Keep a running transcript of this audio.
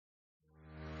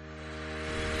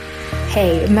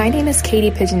Hey, my name is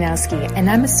Katie Pijanowski, and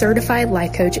I'm a certified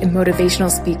life coach and motivational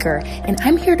speaker, and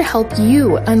I'm here to help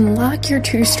you unlock your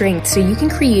true strength so you can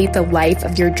create the life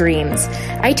of your dreams.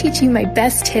 I teach you my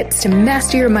best tips to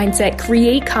master your mindset,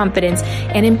 create confidence,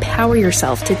 and empower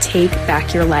yourself to take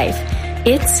back your life.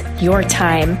 It's your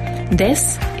time.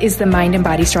 This is the Mind and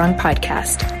Body Strong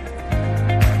podcast.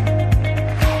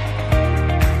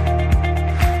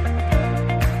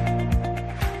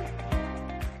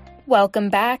 Welcome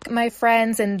back, my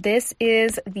friends, and this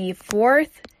is the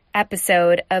fourth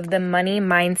episode of the Money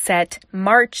Mindset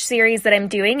March series that I'm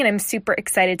doing, and I'm super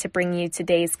excited to bring you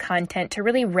today's content to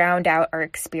really round out our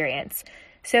experience.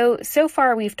 So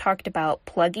far we've talked about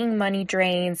plugging money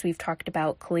drains, we've talked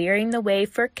about clearing the way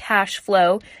for cash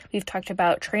flow, we've talked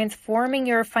about transforming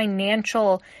your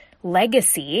financial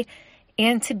legacy,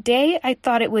 and today I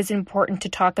thought it was important to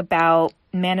talk about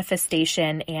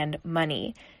manifestation and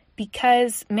money.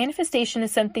 Because manifestation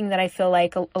is something that I feel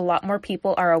like a lot more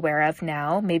people are aware of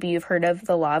now. Maybe you've heard of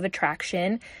the law of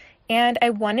attraction. And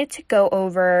I wanted to go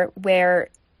over where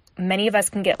many of us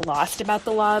can get lost about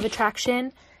the law of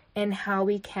attraction and how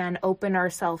we can open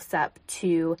ourselves up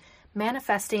to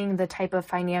manifesting the type of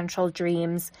financial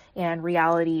dreams and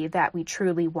reality that we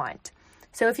truly want.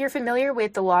 So if you're familiar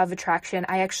with the law of attraction,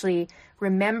 I actually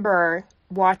remember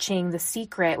watching The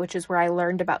Secret, which is where I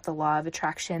learned about the law of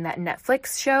attraction, that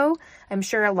Netflix show. I'm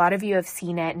sure a lot of you have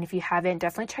seen it, and if you haven't,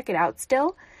 definitely check it out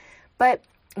still. But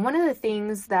one of the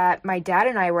things that my dad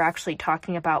and I were actually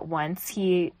talking about once,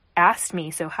 he asked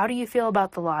me, so how do you feel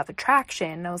about the law of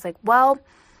attraction? And I was like, well,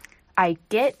 I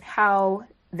get how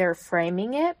they're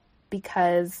framing it,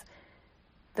 because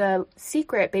The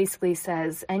Secret basically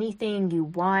says anything you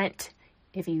want,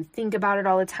 if you think about it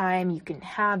all the time, you can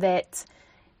have it.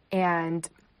 And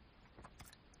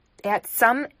at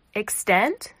some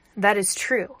extent, that is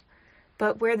true.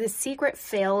 But where The Secret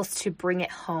fails to bring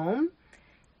it home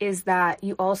is that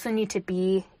you also need to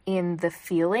be in the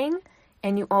feeling,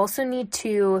 and you also need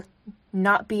to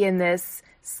not be in this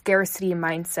scarcity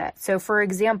mindset. So for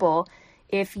example,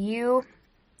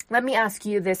 let me ask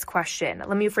you this question.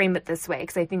 Let me frame it this way,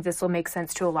 because I think this will make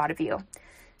sense to a lot of you.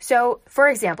 So for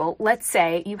example, let's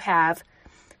say you have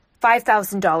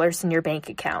 $5,000 in your bank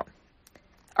account.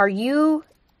 Are you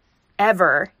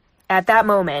ever, at that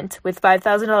moment, with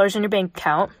 $5,000 in your bank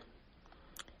account,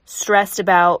 stressed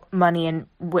about money and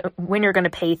when you're going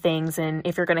to pay things and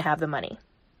if you're going to have the money?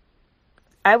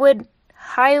 I would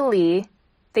highly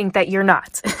think that you're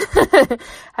not.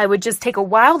 I would just take a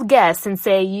wild guess and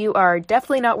say you are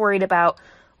definitely not worried about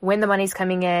when the money's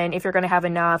coming in, if you're going to have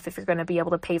enough, if you're going to be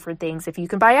able to pay for things, if you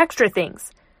can buy extra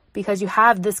things, because you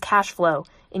have this cash flow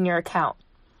in your account.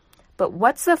 But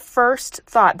what's the first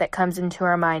thought that comes into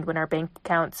our mind when our bank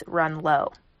accounts run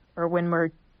low? Or when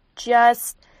we're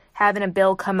just having a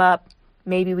bill come up,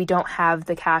 maybe we don't have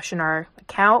the cash in our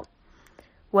account?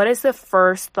 What is the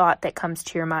first thought that comes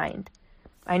to your mind?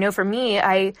 I know for me,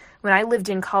 when I lived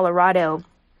in Colorado,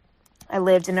 I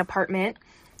lived in an apartment,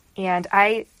 and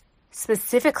I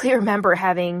specifically remember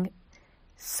having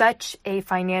such a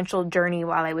financial journey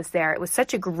while I was there. It was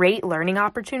such a great learning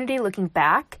opportunity looking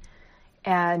back.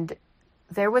 And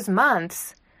there was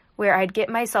months where I'd get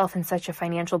myself in such a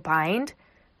financial bind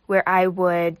where I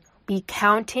would be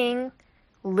counting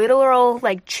literal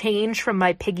change from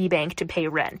my piggy bank to pay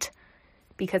rent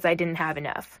because I didn't have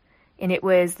enough. And it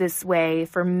was this way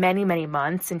for many, many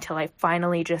months until I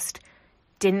finally just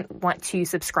didn't want to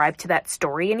subscribe to that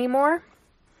story anymore.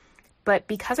 But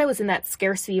because I was in that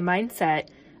scarcity mindset,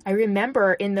 I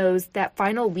remember in that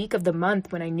final week of the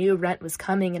month when I knew rent was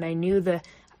coming and I knew the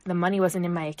money wasn't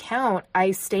in my account, I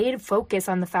stayed focused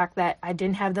on the fact that I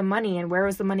didn't have the money and where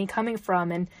was the money coming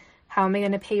from and how am I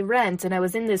going to pay rent? And I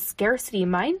was in this scarcity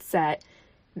mindset,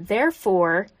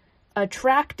 therefore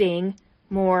attracting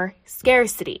more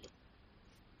scarcity.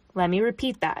 Let me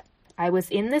repeat that. I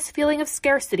was in this feeling of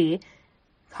scarcity,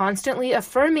 constantly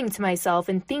affirming to myself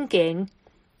and thinking,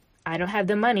 I don't have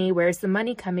the money. Where's the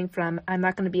money coming from? I'm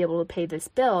not going to be able to pay this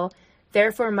bill.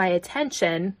 Therefore, my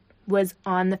attention was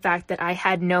on the fact that I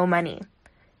had no money.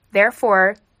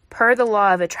 Therefore, per the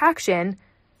law of attraction,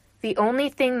 the only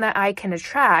thing that I can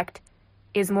attract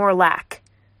is more lack,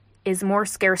 is more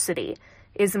scarcity,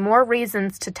 is more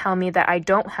reasons to tell me that I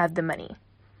don't have the money.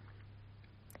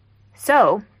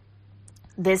 So,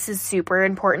 this is super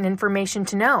important information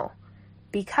to know.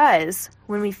 Because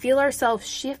when we feel ourselves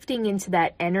shifting into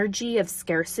that energy of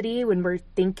scarcity, when we're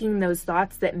thinking those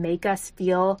thoughts that make us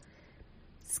feel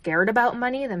scared about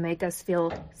money, that make us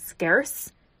feel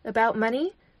scarce about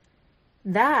money,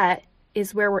 that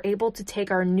is where we're able to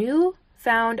take our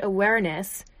newfound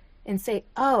awareness and say,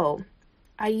 oh,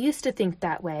 I used to think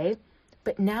that way.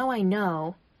 But now I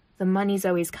know the money's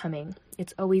always coming.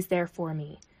 It's always there for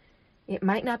me. It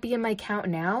might not be in my account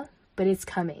now, but it's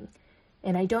coming.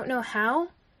 And I don't know how,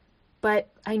 but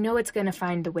I know it's going to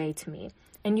find a way to me.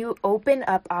 And you open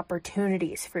up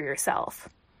opportunities for yourself.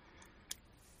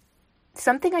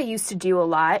 Something I used to do a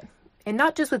lot, and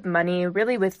not just with money,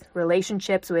 really with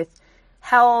relationships, with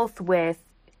health, with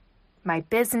my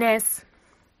business,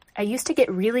 I used to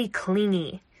get really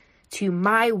clingy to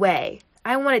my way.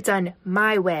 I want it done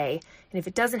my way. And if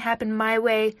it doesn't happen my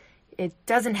way, it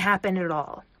doesn't happen at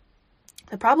all.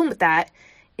 The problem with that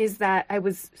is that I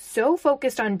was so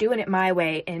focused on doing it my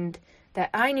way and that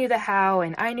I knew the how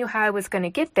and I knew how I was going to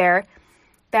get there,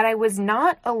 that I was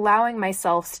not allowing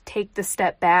myself to take the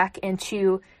step back and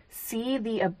to see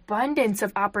the abundance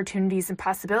of opportunities and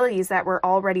possibilities that were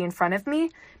already in front of me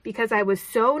because I was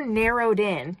so narrowed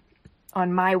in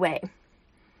on my way,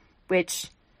 which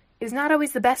is not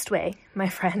always the best way, my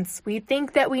friends. We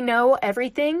think that we know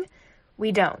everything.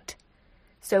 We don't.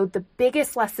 So the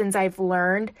biggest lessons I've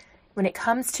learned when it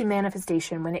comes to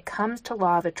manifestation, when it comes to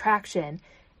law of attraction,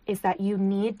 is that you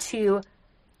need to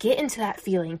get into that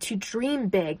feeling, to dream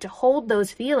big, to hold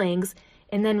those feelings,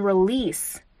 and then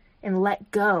release and let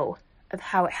go of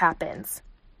how it happens.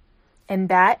 And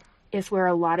that is where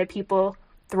a lot of people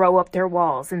throw up their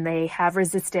walls and they have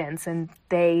resistance and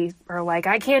they are like,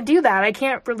 I can't do that. I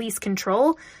can't release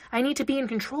control. I need to be in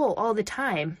control all the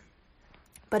time.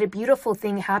 But a beautiful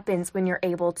thing happens when you're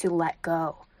able to let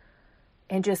go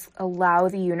and just allow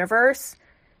the universe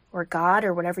or God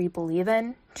or whatever you believe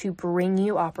in to bring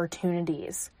you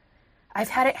opportunities. I've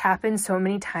had it happen so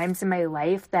many times in my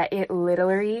life that it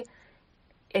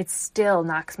still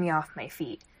knocks me off my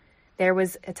feet. There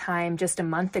was a time just a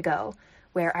month ago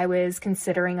where I was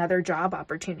considering other job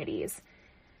opportunities.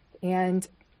 And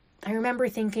I remember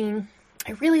thinking,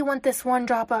 I really want this one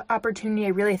job opportunity. I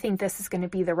really think this is going to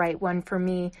be the right one for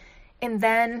me. And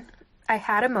then I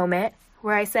had a moment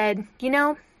where I said,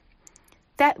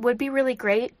 that would be really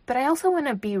great, but I also want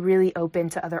to be really open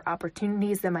to other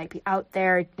opportunities that might be out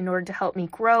there in order to help me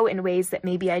grow in ways that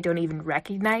maybe I don't even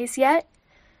recognize yet.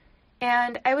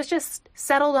 And I was just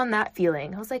settled on that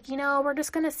feeling. I was like, we're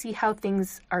just going to see how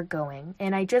things are going.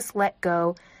 And I just let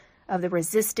go of the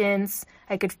resistance.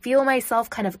 I could feel myself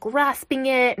kind of grasping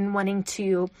it and wanting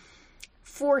to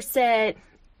force it.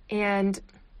 And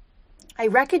I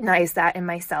recognized that in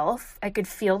myself. I could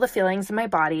feel the feelings in my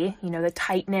body, the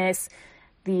tightness,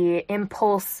 the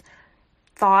impulse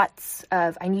thoughts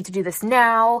of I need to do this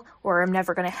now or I'm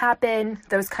never going to happen.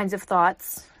 Those kinds of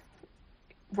thoughts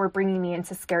were bringing me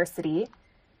into scarcity.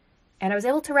 And I was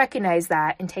able to recognize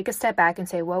that and take a step back and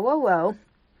say, whoa.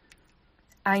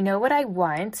 I know what I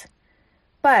want,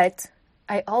 but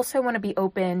I also want to be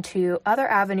open to other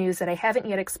avenues that I haven't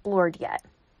yet explored yet.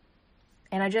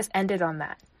 And I just ended on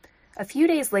that. A few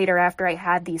days later, after I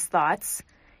had these thoughts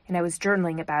and I was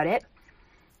journaling about it,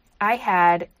 I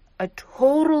had a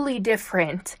totally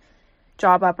different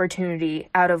job opportunity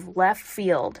out of left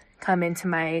field come into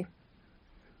my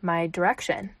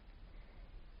direction.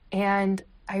 And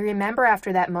I remember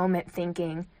after that moment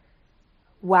thinking,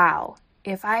 wow,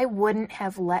 if I wouldn't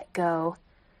have let go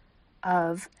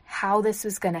of how this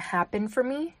was going to happen for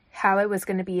me, how I was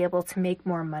going to be able to make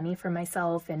more money for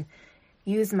myself and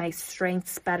use my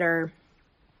strengths better,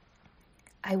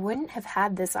 I wouldn't have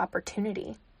had this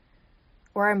opportunity.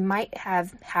 Or I might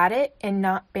have had it and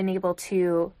not been able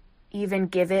to even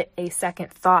give it a second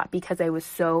thought because I was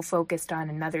so focused on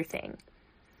another thing.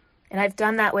 And I've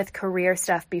done that with career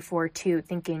stuff before too,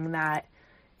 thinking that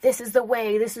this is the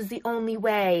way, this is the only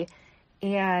way.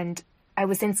 And I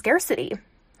was in scarcity,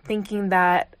 thinking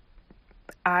that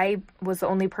I was the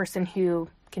only person who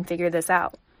can figure this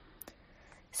out.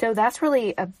 So that's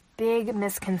really a big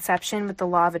misconception with the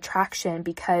law of attraction,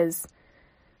 because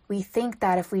we think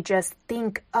that if we just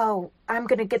think, oh, I'm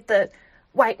going to get the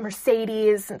white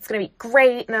Mercedes, it's going to be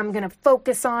great, and I'm going to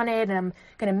focus on it, and I'm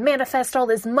going to manifest all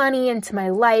this money into my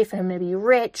life, and I'm going to be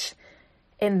rich.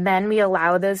 And then we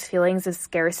allow those feelings of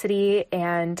scarcity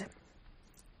and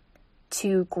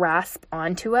to grasp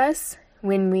onto us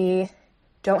when we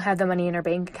don't have the money in our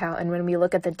bank account, and when we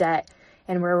look at the debt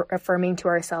and we're affirming to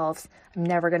ourselves, I'm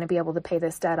never going to be able to pay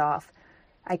this debt off.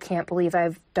 I can't believe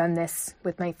I've done this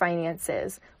with my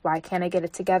finances. Why can't I get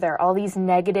it together? All these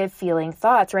negative feeling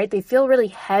thoughts, right? They feel really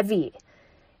heavy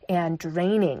and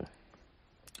draining.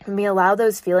 When we allow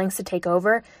those feelings to take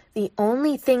over, the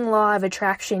only thing law of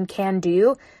attraction can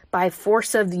do by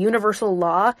force of the universal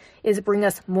law is bring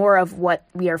us more of what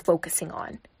we are focusing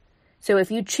on. So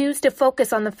if you choose to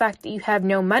focus on the fact that you have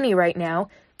no money right now,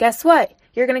 guess what?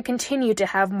 You're going to continue to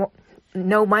have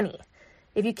no money.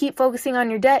 If you keep focusing on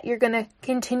your debt, you're going to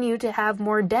continue to have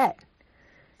more debt.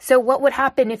 So what would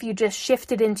happen if you just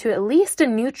shifted into at least a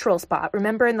neutral spot?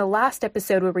 Remember in the last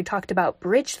episode where we talked about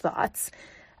bridge thoughts,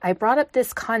 I brought up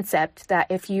this concept that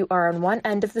if you are on one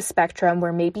end of the spectrum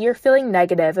where maybe you're feeling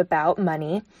negative about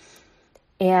money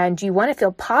and you want to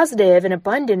feel positive and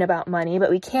abundant about money, but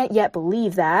we can't yet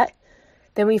believe that,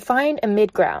 then we find a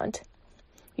mid-ground.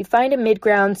 We find a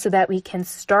mid-ground so that we can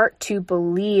start to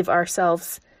believe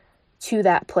ourselves to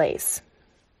that place.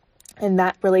 And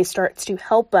that really starts to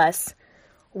help us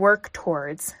work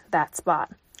towards that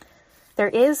spot. There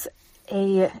is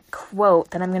a quote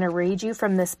that I'm going to read you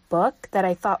from this book that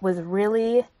I thought was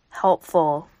really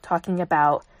helpful talking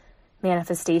about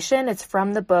manifestation. It's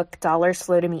from the book Dollars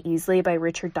Flow to Me Easily by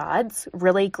Richard Dodds.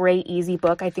 Really great, easy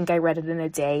book. I think I read it in a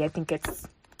day. I think it's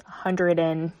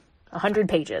 100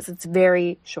 pages. It's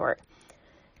very short.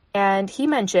 And he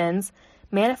mentions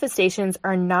manifestations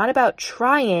are not about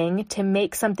trying to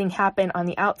make something happen on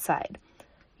the outside.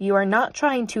 You are not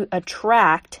trying to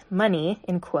attract money,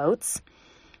 in quotes,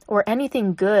 or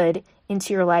anything good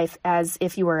into your life as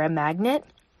if you were a magnet.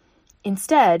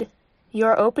 Instead, you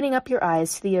are opening up your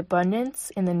eyes to the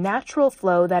abundance and the natural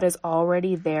flow that is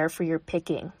already there for your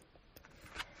picking.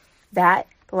 That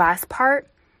last part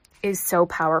is so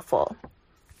powerful.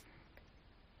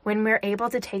 When we're able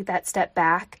to take that step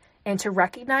back and to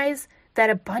recognize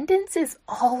that abundance is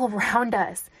all around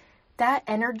us, that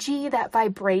energy, that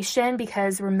vibration,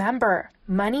 because remember,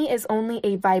 money is only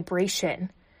a vibration,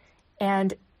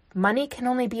 and money can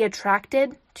only be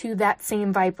attracted to that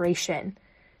same vibration.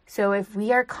 So if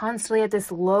we are constantly at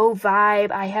this low vibe,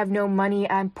 I have no money,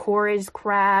 I'm poor as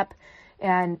crap,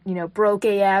 and, broke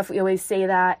AF, we always say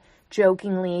that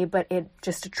jokingly, but it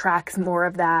just attracts more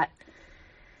of that.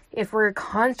 If we're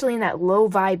constantly in that low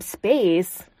vibe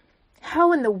space,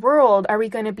 how in the world are we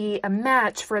going to be a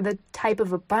match for the type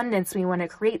of abundance we want to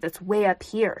create that's way up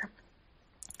here?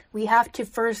 We have to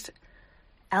first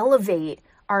elevate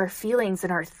our feelings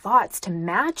and our thoughts to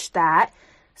match that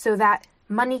so that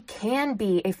money can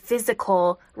be a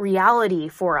physical reality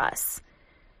for us.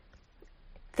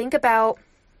 Think about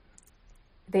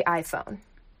the iPhone.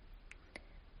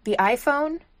 The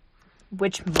iPhone,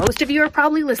 which most of you are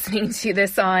probably listening to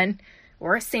this on,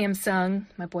 or a Samsung.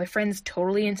 My boyfriend's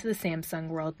totally into the Samsung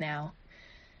world now.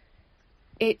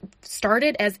 It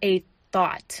started as a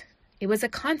thought. It was a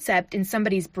concept in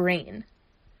somebody's brain.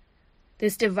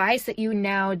 This device that you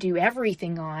now do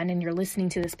everything on, and you're listening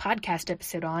to this podcast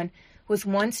episode on, was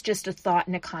once just a thought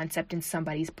and a concept in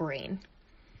somebody's brain.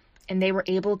 And they were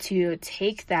able to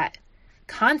take that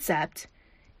concept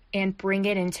and bring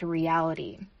it into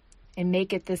reality and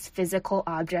make it this physical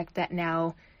object that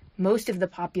now most of the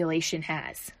population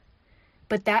has.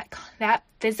 But that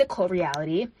physical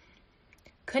reality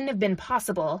couldn't have been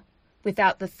possible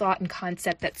without the thought and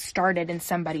concept that started in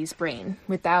somebody's brain,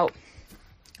 without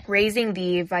raising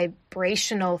the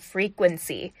vibrational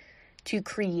frequency to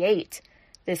create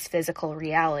this physical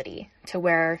reality to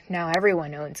where now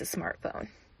everyone owns a smartphone.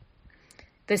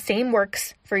 The same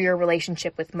works for your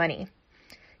relationship with money.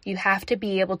 You have to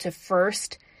be able to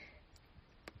first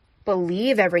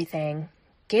believe everything,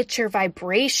 get your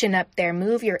vibration up there,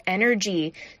 move your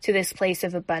energy to this place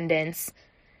of abundance,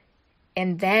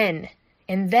 and then,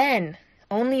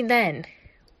 only then,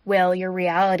 will your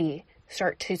reality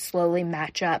start to slowly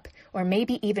match up, or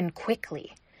maybe even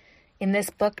quickly. In this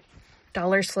book,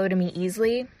 Dollars Flow to Me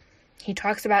Easily, he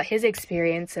talks about his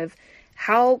experience of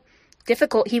how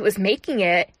difficult he was making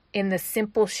it in the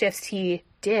simple shifts he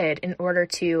did in order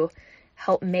to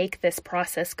help make this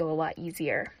process go a lot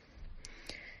easier.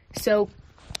 So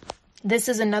this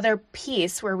is another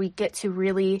piece where we get to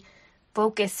really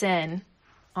focus in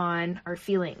on our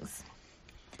feelings.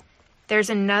 There's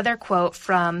another quote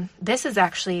from, this is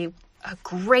actually a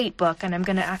great book, and I'm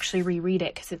going to actually reread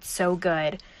it because it's so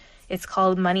good. It's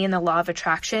called Money and the Law of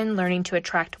Attraction, Learning to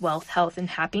Attract Wealth, Health, and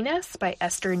Happiness by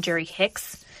Esther and Jerry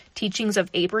Hicks, Teachings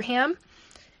of Abraham.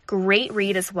 Great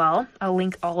read as well. I'll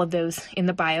link all of those in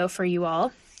the bio for you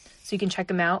all so you can check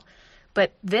them out.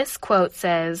 But this quote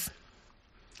says,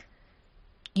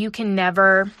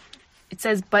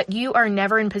 but you are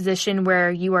never in position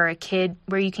where you are a kid,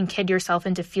 where you can kid yourself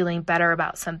into feeling better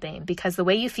about something, because the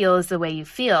way you feel is the way you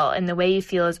feel, and the way you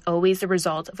feel is always the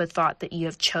result of a thought that you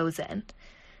have chosen.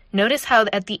 Notice how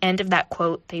at the end of that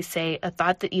quote, they say a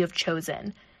thought that you have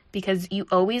chosen, because you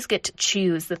always get to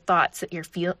choose the thoughts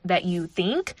that you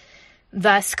think,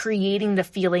 thus creating the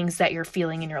feelings that you're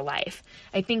feeling in your life.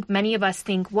 I think many of us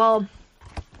think, well,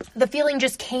 the feeling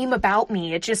just came about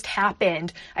me. It just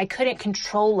happened. I couldn't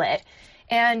control it.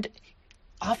 And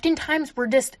oftentimes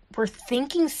we're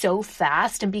thinking so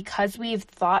fast, and because we've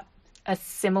thought a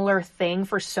similar thing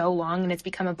for so long and it's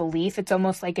become a belief, it's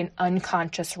almost like an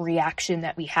unconscious reaction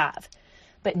that we have.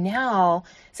 But now,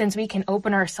 since we can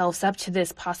open ourselves up to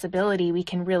this possibility, we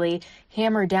can really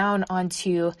hammer down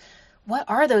onto what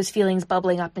are those feelings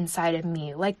bubbling up inside of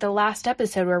me? Like the last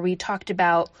episode where we talked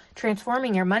about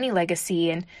transforming your money legacy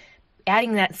and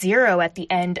adding that 0 at the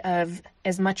end of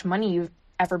as much money you've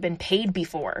ever been paid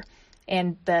before,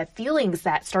 and the feelings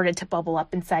that started to bubble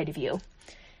up inside of you.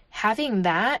 Having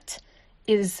that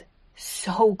is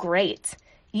so great.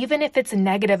 Even if it's a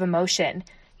negative emotion,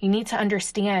 you need to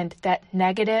understand that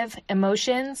negative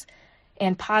emotions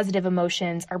and positive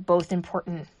emotions are both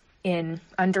important in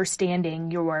understanding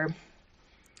your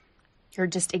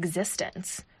just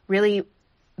existence. Really,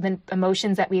 the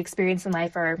emotions that we experience in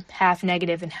life are half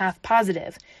negative and half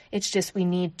positive. It's just we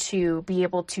need to be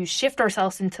able to shift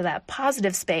ourselves into that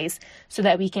positive space so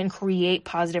that we can create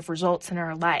positive results in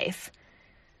our life.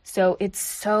 So it's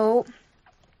so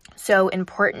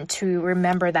important to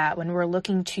remember that when we're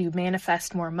looking to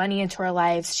manifest more money into our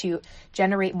lives, to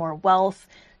generate more wealth,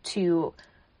 to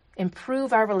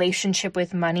improve our relationship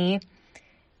with money,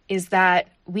 is that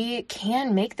we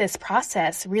can make this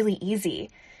process really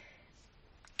easy.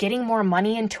 Getting more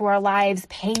money into our lives,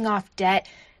 paying off debt,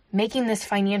 making this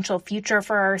financial future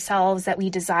for ourselves that we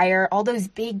desire, all those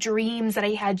big dreams that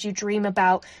I had you dream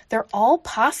about, they're all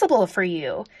possible for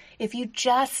you. If you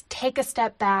just take a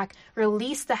step back,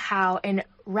 release the how, and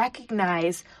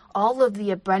recognize all of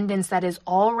the abundance that is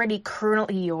already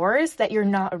currently yours that you're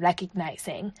not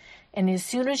recognizing. And as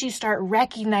soon as you start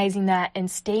recognizing that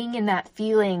and staying in that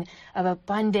feeling of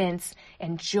abundance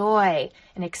and joy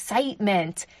and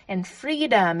excitement and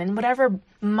freedom and whatever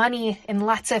money and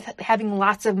having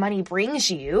lots of money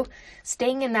brings you,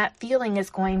 staying in that feeling is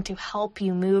going to help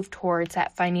you move towards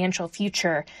that financial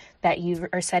future that you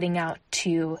are setting out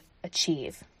to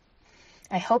achieve.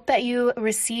 I hope that you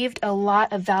received a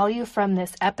lot of value from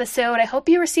this episode. I hope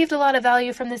you received a lot of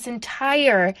value from this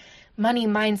entire Money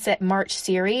Mindset March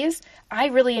series. I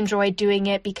really enjoyed doing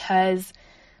it because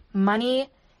money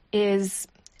is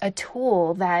a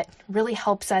tool that really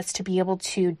helps us to be able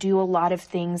to do a lot of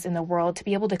things in the world, to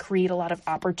be able to create a lot of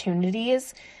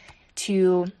opportunities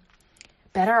to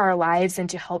better our lives and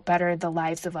to help better the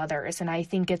lives of others. And I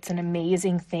think it's an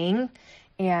amazing thing.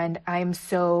 And I'm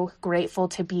so grateful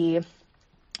to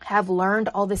have learned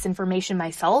all this information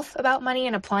myself about money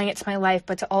and applying it to my life,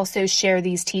 but to also share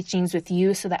these teachings with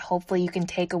you so that hopefully you can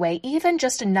take away even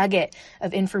just a nugget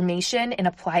of information and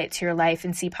apply it to your life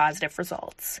and see positive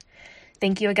results.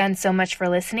 Thank you again so much for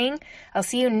listening. I'll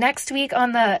see you next week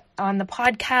on the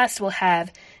podcast. We'll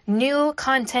have new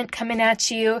content coming at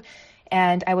you.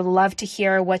 And I would love to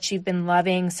hear what you've been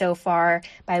loving so far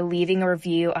by leaving a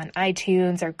review on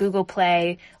iTunes or Google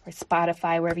Play or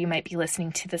Spotify, wherever you might be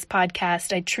listening to this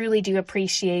podcast. I truly do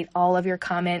appreciate all of your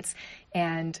comments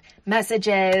and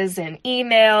messages and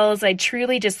emails. I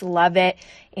truly just love it.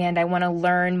 And I want to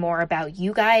learn more about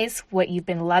you guys, what you've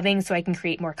been loving, so I can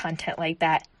create more content like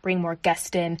that, bring more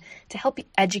guests in to help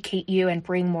educate you and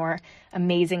bring more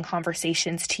amazing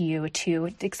conversations to you to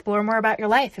explore more about your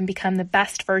life and become the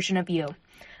best version of you.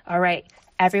 All right,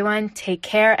 everyone, take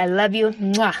care. I love you.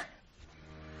 Mwah.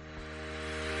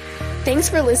 Thanks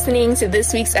for listening to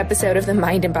this week's episode of the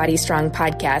Mind and Body Strong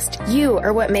podcast. You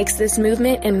are what makes this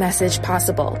movement and message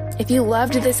possible. If you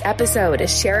loved this episode,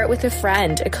 share it with a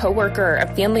friend, a coworker, a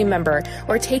family member,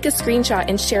 or take a screenshot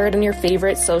and share it on your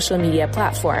favorite social media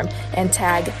platform and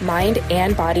tag Mind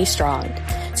and Body Strong.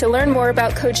 To learn more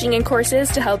about coaching and courses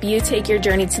to help you take your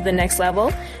journey to the next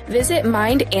level, visit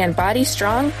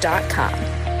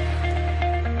mindandbodystrong.com.